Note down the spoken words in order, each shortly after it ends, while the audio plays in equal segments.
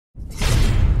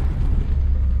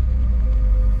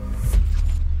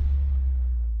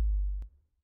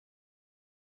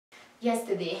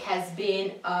yesterday has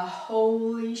been a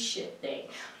holy shit day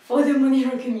for the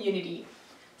Monero community.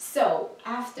 So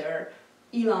after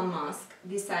Elon Musk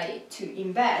decided to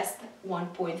invest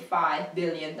 $1.5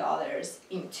 billion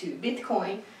into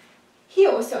Bitcoin, he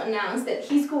also announced that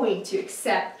he's going to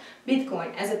accept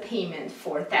Bitcoin as a payment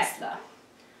for Tesla.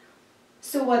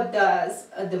 So what does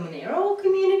the Monero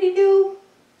community do?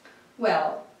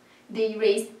 Well, they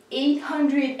raised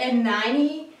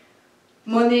 890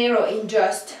 Monero in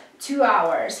just 2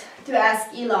 hours to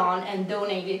ask Elon and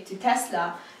donate it to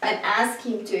Tesla and ask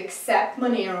him to accept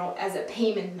Monero as a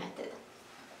payment method.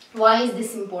 Why is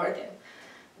this important?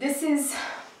 This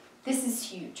is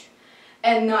huge,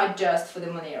 and not just for the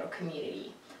Monero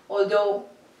community. Although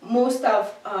most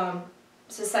of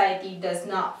society does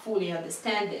not fully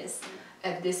understand this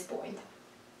at this point.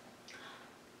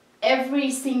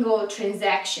 Every single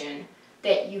transaction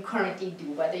that you currently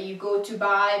do, whether you go to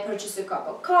purchase a cup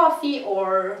of coffee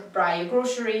or buy your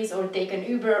groceries or take an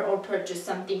Uber or purchase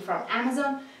something from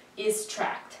Amazon, is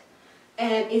tracked.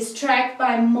 And is tracked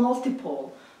by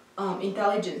multiple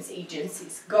intelligence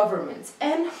agencies, governments,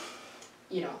 and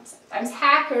sometimes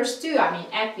hackers too. I mean,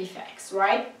 Equifax,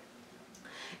 right?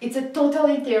 It's a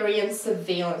totalitarian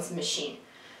surveillance machine.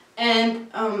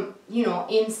 And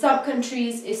in some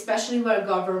countries, especially where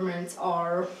governments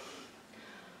are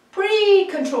pretty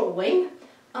controlling,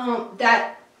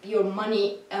 that your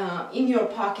money in your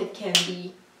pocket can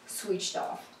be switched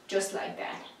off just like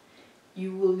that.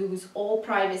 You will lose all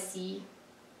privacy,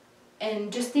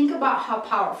 and just think about how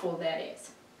powerful that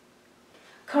is.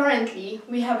 Currently,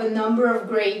 we have a number of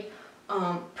great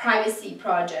privacy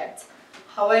projects.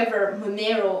 However,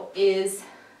 Monero is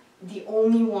the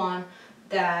only one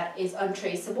that is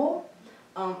untraceable,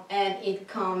 and it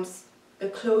comes the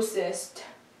closest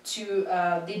to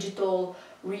a digital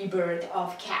rebirth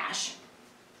of cash.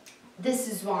 This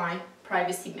is why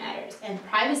privacy matters, and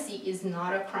privacy is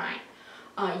not a crime.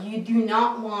 You do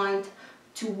not want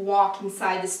to walk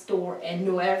inside the store and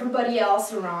know everybody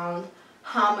else around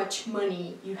how much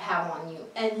money you have on you,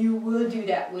 and you will do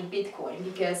that with Bitcoin,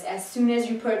 because as soon as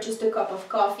you purchased a cup of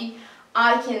coffee,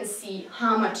 I can see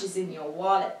how much is in your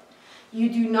wallet. You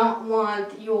do not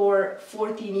want your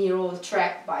 14-year-old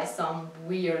tracked by some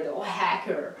weirdo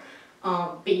hacker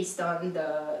based on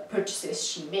the purchases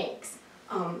she makes.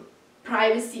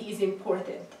 Privacy is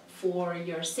important for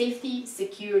your safety,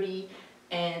 security,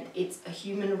 and it's a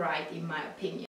human right, in my opinion.